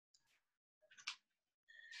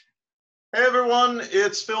Hey everyone,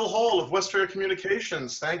 it's Phil Hall of Western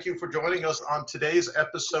Communications. Thank you for joining us on today's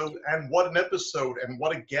episode, and what an episode and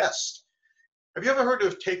what a guest. Have you ever heard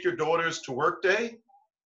of Take Your Daughters to Work Day?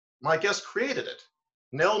 My guest created it,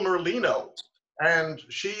 Nell Merlino, and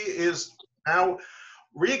she is now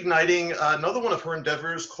reigniting another one of her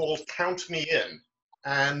endeavors called Count Me In.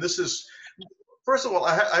 And this is, first of all,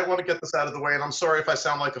 I want to get this out of the way, and I'm sorry if I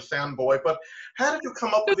sound like a fanboy, but how did you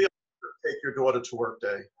come up with the idea of Take Your Daughter to Work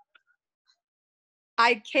Day?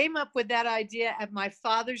 I came up with that idea at my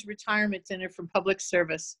father's retirement dinner from public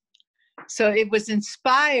service. So it was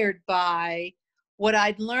inspired by what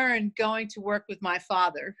I'd learned going to work with my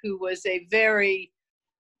father, who was a very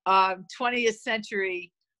 20th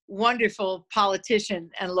century wonderful politician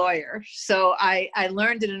and lawyer. So I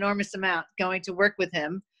learned an enormous amount going to work with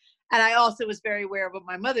him. And I also was very aware of what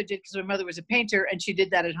my mother did, because my mother was a painter and she did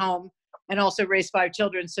that at home and also raised 5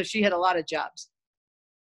 children. So she had a lot of jobs.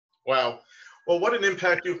 Wow. Well, what an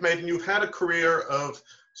impact you've made, and you've had a career of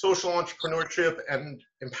social entrepreneurship and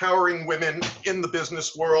empowering women in the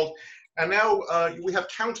business world. And now we have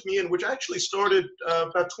Count Me In, which actually started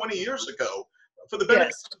about 20 years ago. For the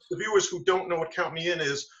benefit of the viewers who don't know what Count Me In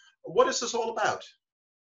is, what is this all about?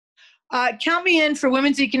 Count Me In for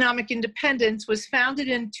Women's Economic Independence was founded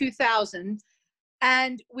in 2000,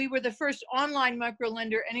 and we were the first online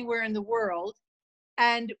microlender anywhere in the world.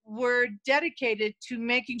 And we're dedicated to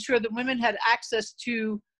making sure that women had access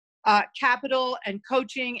to capital and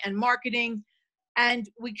coaching and marketing. And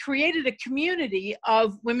we created a community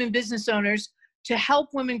of women business owners to help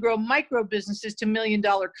women grow micro businesses to $1 million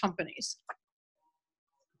companies.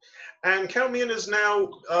 And Count Me In is now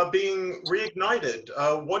being reignited.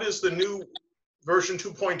 What is the new version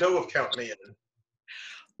 2.0 of Count Me In?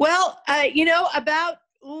 Well, about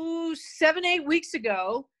 7-8 weeks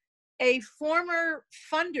ago, a former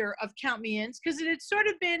funder of Count Me In, because it had sort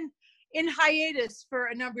of been in hiatus for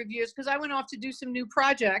a number of years, because I went off to do some new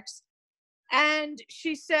projects. And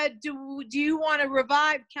she said, do you want to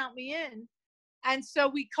revive Count Me In? And so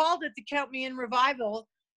we called it the Count Me In Revival.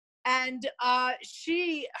 And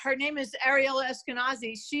her name is Ariella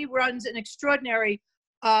Eskenazi. She runs an extraordinary,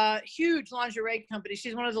 huge lingerie company.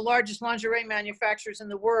 She's one of the largest lingerie manufacturers in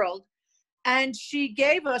the world. And she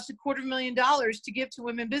gave us $250,000 to give to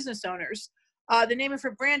women business owners. The name of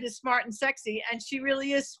her brand is Smart and Sexy, and she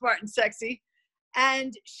really is smart and sexy.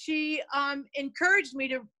 And she encouraged me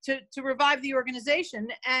to revive the organization.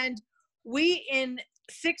 And we, in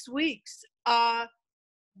 6 weeks, got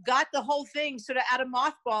the whole thing sort of out of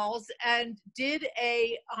mothballs and did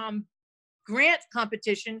a grant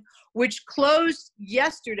competition, which closed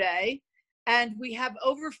yesterday. And we have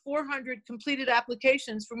over 400 completed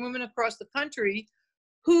applications from women across the country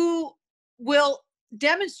who will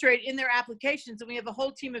demonstrate in their applications, and we have a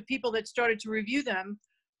whole team of people that started to review them,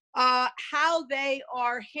 how they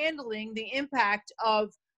are handling the impact of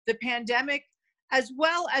the pandemic, as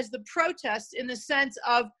well as the protests, in the sense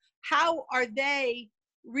of how are they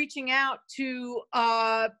reaching out to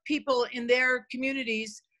people in their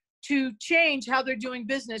communities to change how they're doing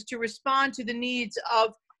business, to respond to the needs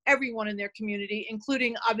of everyone in their community,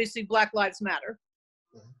 including obviously Black Lives Matter.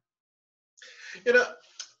 You know,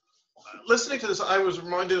 listening to this, I was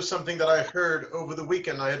reminded of something that I heard over the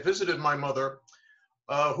weekend. I had visited my mother,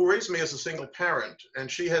 who raised me as a single parent, and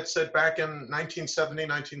she had said back in 1970,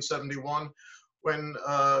 1971, when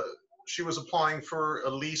she was applying for a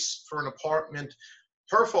lease for an apartment,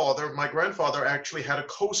 her father, my grandfather, actually had to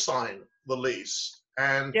co-sign the lease.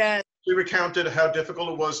 And she recounted how difficult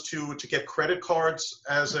it was to get credit cards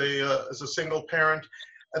as a single parent.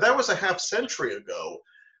 And that was a half century ago.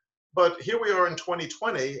 But here we are in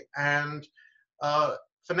 2020, and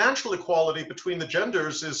financial equality between the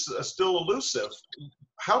genders is still elusive.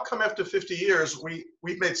 How come after 50 years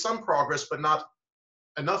we've made some progress, but not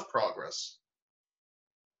enough progress?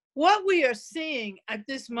 What we are seeing at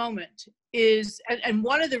this moment is, and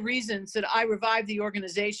one of the reasons that I revived the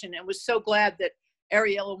organization and was so glad that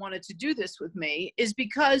Ariella wanted to do this with me, is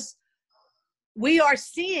because we are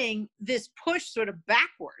seeing this push sort of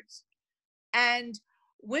backwards. And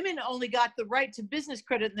women only got the right to business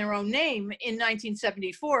credit in their own name in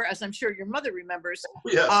 1974, as I'm sure your mother remembers.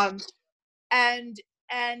 Yes.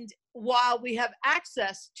 And while we have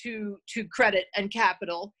access to credit and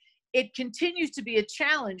capital, it continues to be a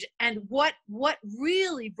challenge. And what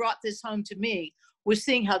really brought this home to me was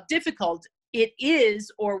seeing how difficult it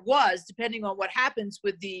is, or was, depending on what happens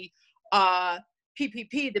with the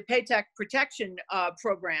PPP, the Paycheck Protection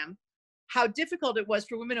Program, how difficult it was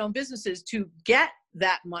for women-owned businesses to get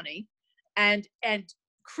that money, and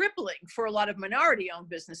crippling for a lot of minority-owned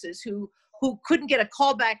businesses who who couldn't get a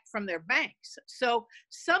call back from their banks. So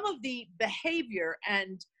some of the behavior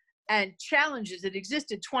and challenges that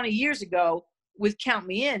existed 20 years ago with Count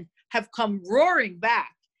Me In have come roaring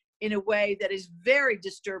back in a way that is very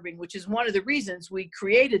disturbing, which is one of the reasons we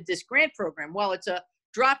created this grant program. While it's a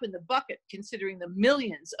drop in the bucket, considering the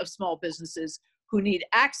millions of small businesses who need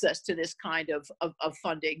access to this kind of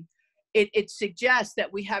funding, it suggests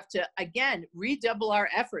that we have to, again, redouble our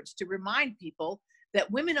efforts to remind people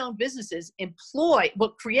that women-owned businesses employ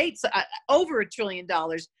what creates over $1 trillion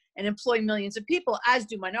and employ millions of people, as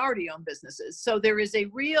do minority-owned businesses. So there is a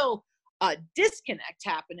real disconnect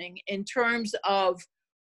happening in terms of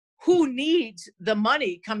who needs the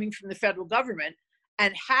money coming from the federal government,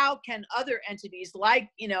 and how can other entities like,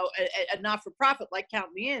 you know, a not-for-profit like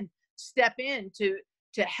Count Me In step in to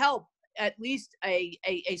help at least a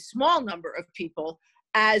small number of people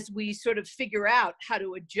as we sort of figure out how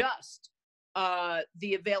to adjust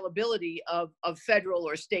the availability of federal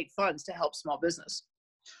or state funds to help small business.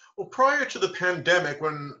 Well, prior to the pandemic,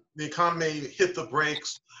 when the economy hit the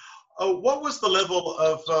brakes, what was the level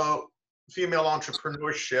of female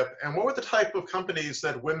entrepreneurship, and what were the type of companies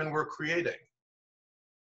that women were creating?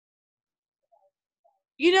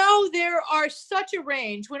 You know, there are such a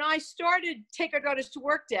range. When I started Take Our Daughters to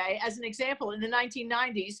Work Day, as an example, in the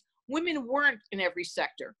 1990s, women weren't in every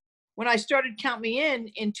sector. When I started Count Me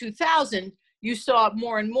In 2000, you saw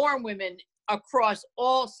more and more women across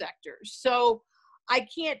all sectors. So I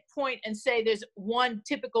can't point and say there's one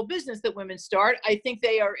typical business that women start. I think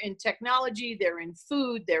they are in technology, they're in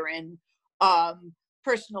food, they're in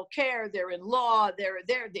personal care, they're in law, they're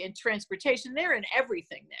in transportation, they're in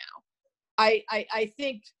everything now. I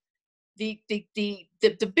think the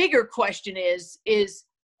bigger question is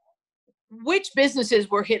which businesses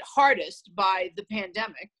were hit hardest by the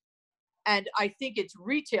pandemic? And I think it's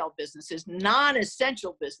retail businesses,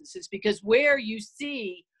 non-essential businesses, because where you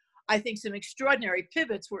see, I think, some extraordinary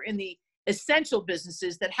pivots were in the essential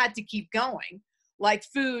businesses that had to keep going, like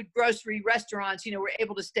food, grocery, restaurants, you know, were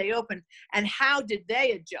able to stay open. And how did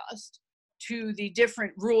they adjust to the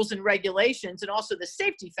different rules and regulations, and also the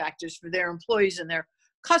safety factors for their employees and their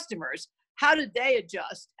customers? How did they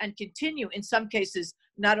adjust and continue, in some cases,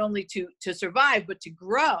 not only to survive, but to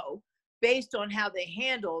grow based on how they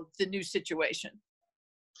handled the new situation?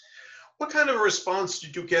 What kind of a response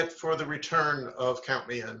did you get for the return of Count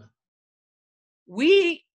Me In?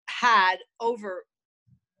 We had over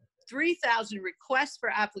 3,000 requests for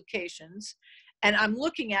applications, and I'm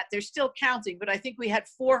looking at, they're still counting, but I think we had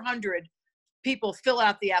 400 people fill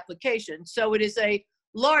out the application. So it is a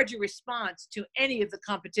larger response to any of the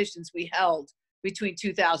competitions we held between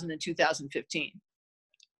 2000 and 2015.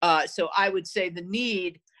 So I would say the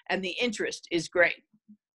need and the interest is great.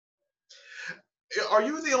 Are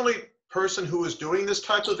you the only person who is doing this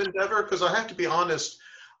type of endeavor? Because I have to be honest,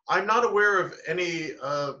 I'm not aware of any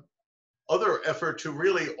other effort to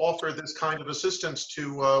really offer this kind of assistance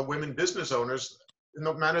to women business owners in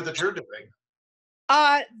the manner that you're doing.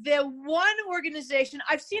 The one organization,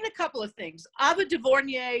 I've seen a couple of things. Ava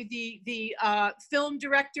DuVernay, the film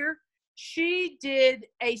director, she did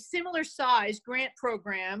a similar size grant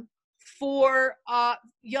program for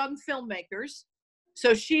young filmmakers.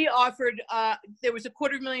 So she offered, there was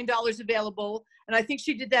 $250,000 available, and I think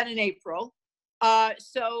she did that in April.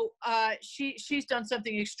 She's done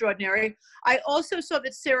something extraordinary. I also saw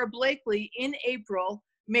that Sarah Blakely in April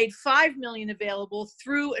made $5 million available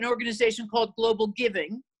through an organization called Global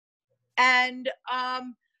Giving. And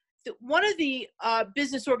one of the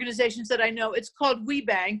business organizations that I know, it's called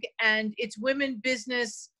WeBank, and it's women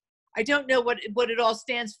business. I don't know what it all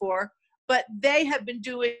stands for, but they have been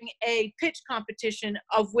doing a pitch competition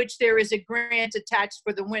of which there is a grant attached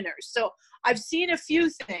for the winners. So I've seen a few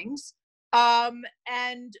things,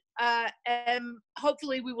 and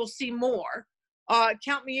hopefully we will see more.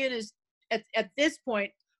 Count Me In is at this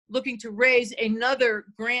point looking to raise another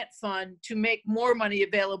grant fund to make more money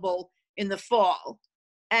available in the fall.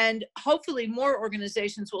 And hopefully more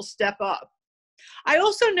organizations will step up. I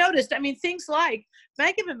also noticed, I mean, things like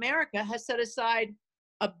Bank of America has set aside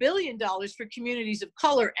 $1 billion for communities of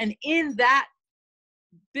color. And in that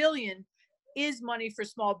billion is money for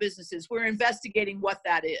small businesses. We're investigating what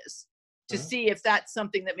that is to see if that's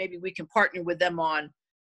something that maybe we can partner with them on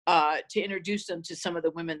to introduce them to some of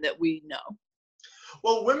the women that we know.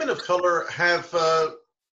 Well, women of color have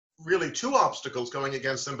really two obstacles going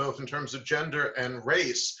against them, both in terms of gender and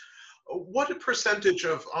race. What percentage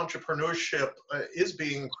of entrepreneurship is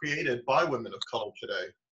being created by women of color today?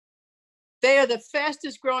 They are the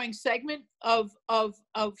fastest growing segment of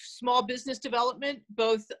small business development,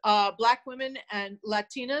 both Black women and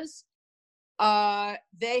Latinas.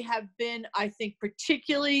 They have been, I think,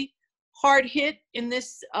 particularly hard hit in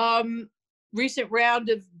this recent round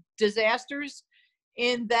of disasters,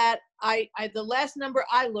 in that the last number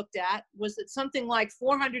I looked at was that something like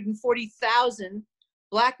 440,000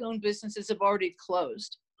 Black-owned businesses have already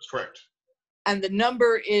closed. That's correct. And the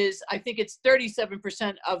number is, I think it's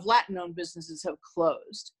 37% of Latin-owned businesses have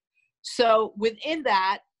closed. So within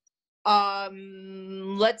that,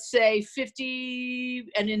 let's say 50,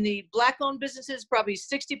 and in the Black-owned businesses, probably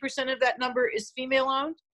 60% of that number is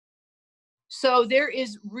female-owned. So there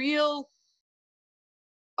is real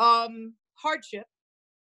hardship.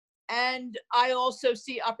 And I also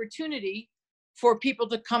see opportunity for people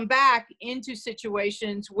to come back into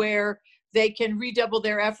situations where they can redouble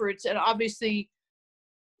their efforts. And obviously,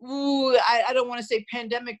 I don't want to say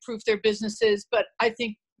pandemic-proof their businesses, but I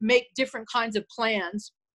think make different kinds of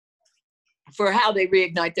plans for how they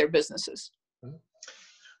reignite their businesses.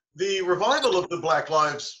 The revival of the Black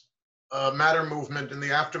Lives Matter movement in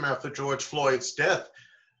the aftermath of George Floyd's death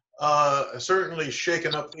certainly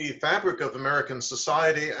shaken up the fabric of American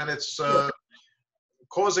society, and it's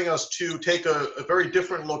causing us to take a very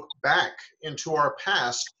different look back into our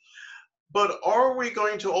past. But are we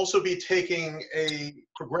going to also be taking a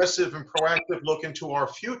progressive and proactive look into our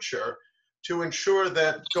future to ensure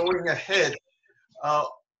that going ahead,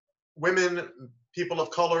 women, people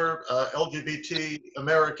of color, LGBT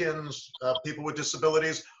Americans, people with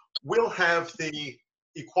disabilities will have the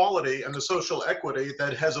equality and the social equity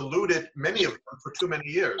that has eluded many of them for too many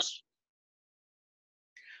years?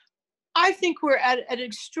 I think we're at an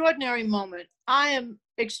extraordinary moment. I am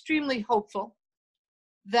extremely hopeful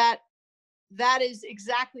that that is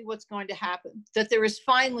exactly what's going to happen, that there is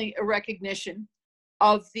finally a recognition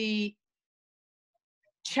of the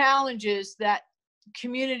challenges that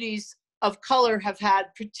communities of color have had,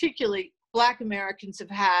 particularly Black Americans have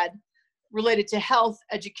had, related to health,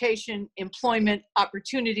 education, employment,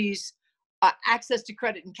 opportunities, access to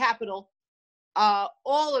credit and capital.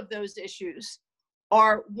 All of those issues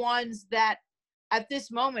are ones that at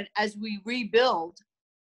this moment, as we rebuild,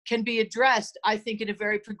 can be addressed, I think, in a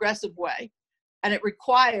very progressive way. And it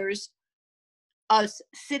requires us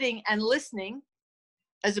sitting and listening,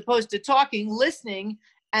 as opposed to talking, listening,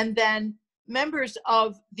 and then members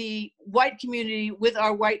of the white community with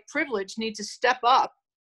our white privilege need to step up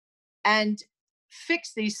and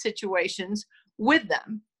fix these situations with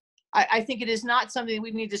them. I think it is not something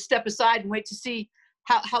we need to step aside and wait to see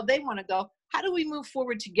how they want to go. How do we move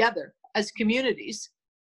forward together as communities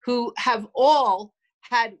who have all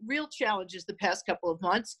had real challenges the past couple of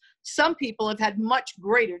months? Some people have had much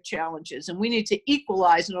greater challenges, and we need to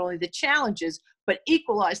equalize not only the challenges, but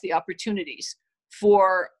equalize the opportunities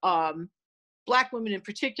for Black women in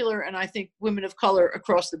particular, and I think women of color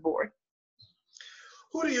across the board.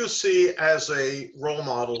 Who do you see as a role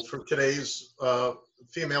model for today's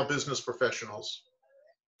female business professionals?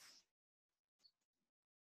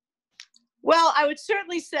 Well, I would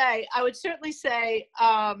certainly say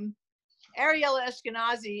Ariella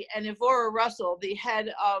Ashkenazi and Evora Russell, the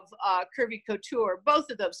head of Curvy Couture, both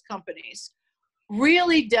of those companies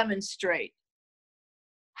really demonstrate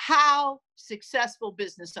how successful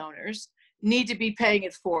business owners need to be paying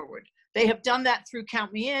it forward. They have done that through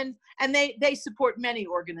Count Me In, and they support many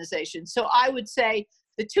organizations. So I would say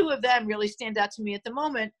the two of them really stand out to me at the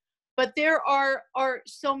moment. But there are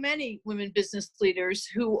so many women business leaders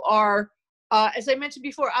who are, as I mentioned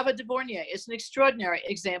before, Ava DuVernay is an extraordinary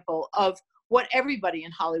example of what everybody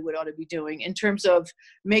in Hollywood ought to be doing in terms of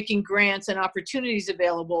making grants and opportunities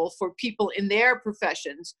available for people in their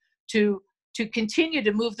professions to continue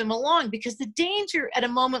to move them along. Because the danger at a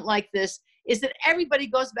moment like this is that everybody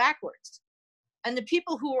goes backwards. And the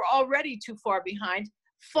people who are already too far behind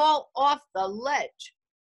fall off the ledge.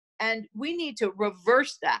 And we need to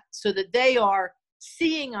reverse that so that they are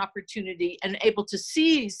seeing opportunity and able to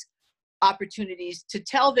seize opportunities to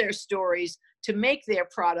tell their stories, to make their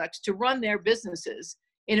products, to run their businesses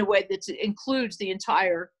in a way that includes the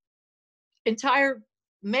entire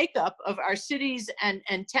makeup of our cities and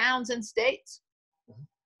towns and states.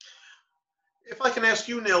 If I can ask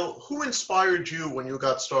you, Nell, who inspired you when you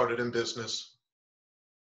got started in business?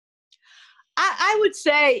 I would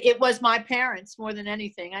say it was my parents more than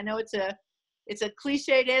anything. I know it's a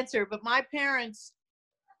cliched answer, but my parents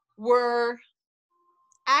were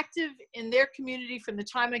active in their community from the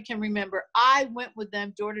time I can remember. I went with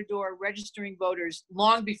them door to door registering voters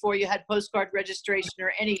long before you had postcard registration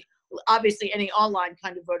or obviously any online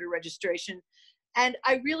kind of voter registration. And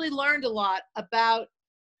I really learned a lot about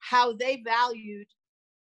how they valued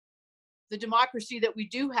the democracy that we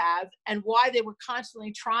do have and why they were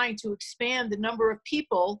constantly trying to expand the number of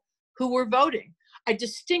people who were voting. I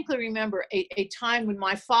distinctly remember a time when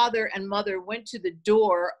my father and mother went to the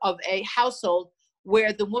door of a household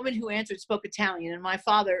where the woman who answered spoke Italian, and my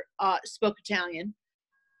father spoke Italian.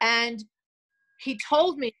 And he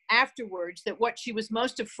told me afterwards that what she was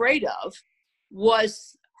most afraid of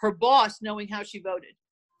was her boss knowing how she voted.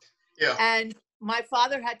 Yeah. And my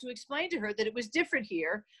father had to explain to her that it was different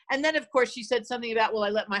here. And then, of course, she said something about, well, I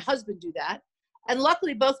let my husband do that. And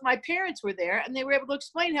luckily, both my parents were there, and they were able to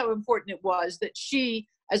explain how important it was that she,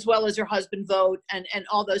 as well as her husband, vote and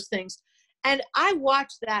all those things. And I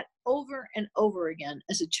watched that over and over again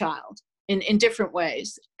as a child in different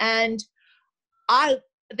ways. And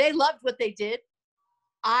they loved what they did.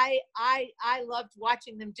 I loved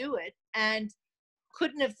watching them do it, and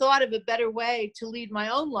couldn't have thought of a better way to lead my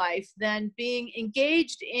own life than being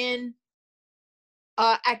engaged in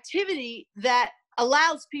activity that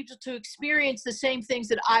allows people to experience the same things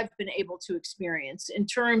that I've been able to experience in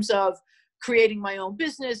terms of creating my own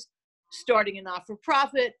business, starting a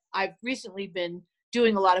not-for-profit. I've recently been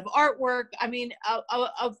doing a lot of artwork. I mean,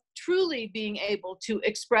 of truly being able to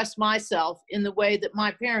express myself in the way that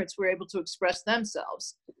my parents were able to express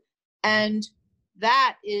themselves. And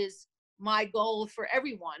that is my goal for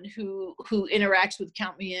everyone who interacts with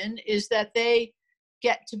Count Me In, is that they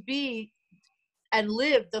get to be and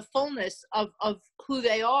live the fullness of who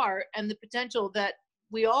they are and the potential that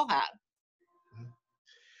we all have.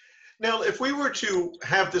 Now, if we were to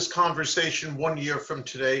have this conversation 1 year from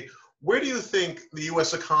today, where do you think the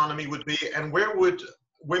U.S. economy would be, and where would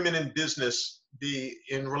women in business be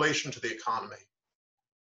in relation to the economy?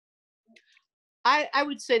 I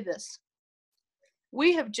would say this.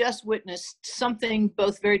 We have just witnessed something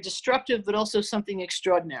both very destructive, but also something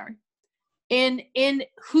extraordinary in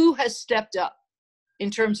who has stepped up in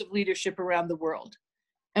terms of leadership around the world.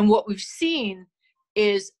 And what we've seen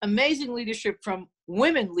is amazing leadership from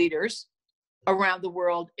women leaders around the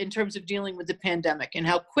world in terms of dealing with the pandemic, and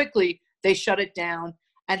how quickly they shut it down,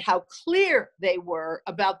 and how clear they were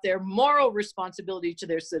about their moral responsibility to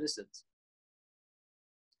their citizens.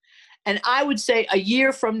 And I would say a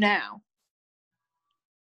year from now,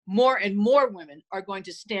 more and more women are going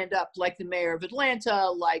to stand up, like the mayor of Atlanta,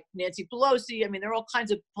 like Nancy Pelosi. I mean, there are all kinds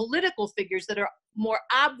of political figures that are more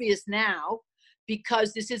obvious now,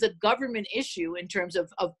 because this is a government issue in terms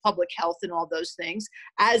of public health and all those things,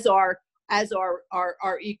 as are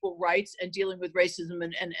equal rights and dealing with racism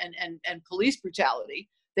and police brutality.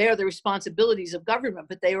 They are the responsibilities of government,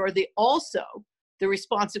 but they are also the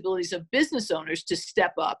responsibilities of business owners to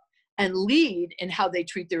step up and lead in how they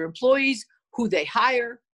treat their employees, who they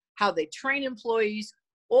hire, how they train employees,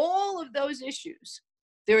 all of those issues.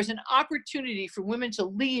 There is an opportunity for women to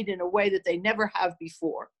lead in a way that they never have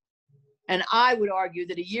before. And I would argue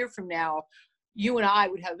that a year from now, you and I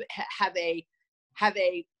would have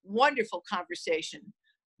a wonderful conversation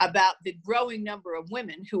about the growing number of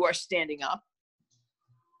women who are standing up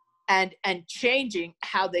and changing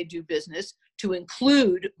how they do business to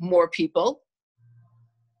include more people,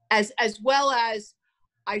 as well as,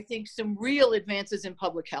 I think, some real advances in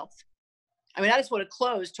public health. I mean, I just want to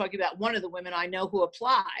close talking about one of the women I know who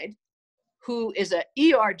applied, who is an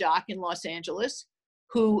ER doc in Los Angeles,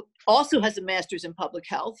 who also has a master's in public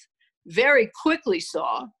health, very quickly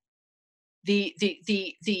saw the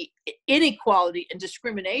inequality and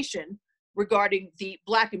discrimination regarding the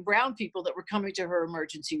Black and brown people that were coming to her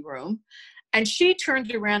emergency room. And she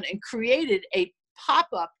turned around and created a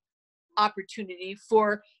pop-up opportunity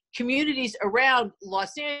for communities around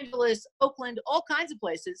Los Angeles, Oakland, all kinds of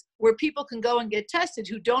places where people can go and get tested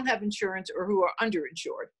who don't have insurance or who are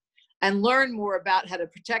underinsured, and learn more about how to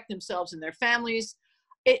protect themselves and their families.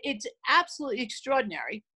 It's absolutely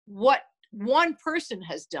extraordinary what one person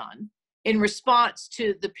has done in response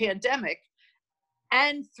to the pandemic,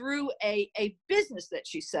 and through a business that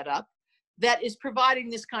she set up that is providing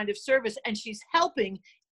this kind of service. And she's helping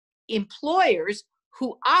employers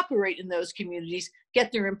who operate in those communities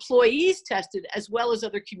get their employees tested, as well as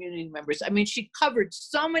other community members. I mean, she covered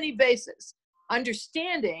so many bases,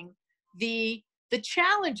 understanding the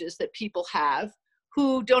challenges that people have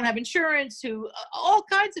who don't have insurance, who all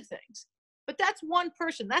kinds of things. But that's one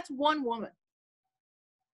person, that's one woman.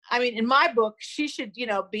 I mean, in my book, she should,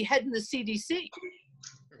 be heading the CDC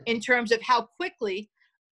in terms of how quickly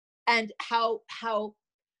and how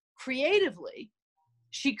creatively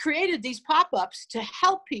she created these pop-ups to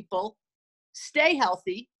help people stay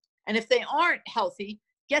healthy, and if they aren't healthy,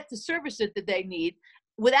 get the services that they need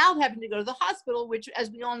without having to go to the hospital, which, as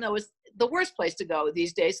we all know, is the worst place to go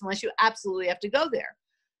these days, unless you absolutely have to go there.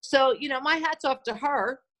 So, my hat's off to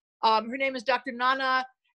her. Her name is Dr. Nana,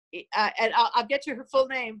 and I'll get you her full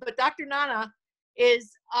name, but Dr. Nana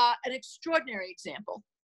is an extraordinary example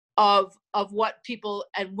of what people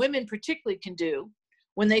and women particularly can do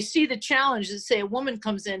when they see the challenge. And say a woman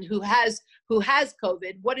comes in who has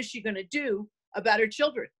COVID, what is she going to do about her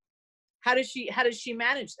children? How does she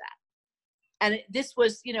manage that? And this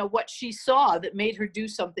was, you know, what she saw that made her do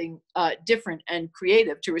something different and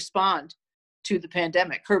creative to respond to the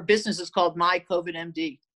pandemic. Her business is called My COVID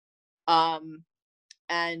MD.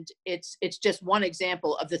 And it's just one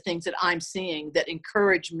example of the things that I'm seeing that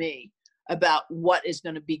encourage me about what is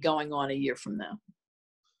going to be going on a year from now.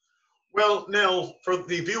 Well, Nell, for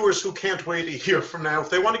the viewers who can't wait a year from now, if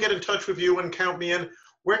they want to get in touch with you and count me in,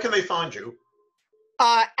 where can they find you?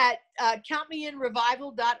 At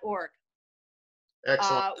countmeinrevival.org.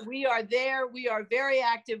 Excellent. We are there. We are very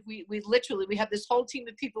active. We have this whole team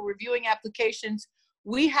of people reviewing applications.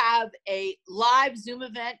 We have a live Zoom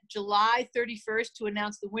event July 31st to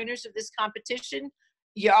announce the winners of this competition.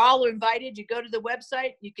 You all are invited. You go to the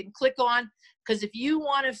website, you can click on, because if you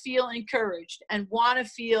want to feel encouraged and want to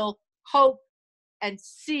feel hope and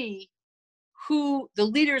see who the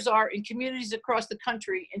leaders are in communities across the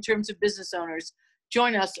country in terms of business owners,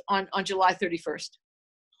 join us on July 31st.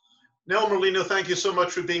 Nell Merlino, thank you so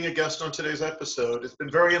much for being a guest on today's episode. It's been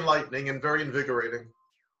very enlightening and very invigorating.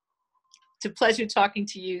 It's a pleasure talking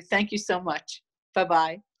to you. Thank you so much.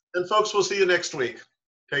 Bye-bye. And folks, we'll see you next week.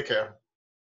 Take care.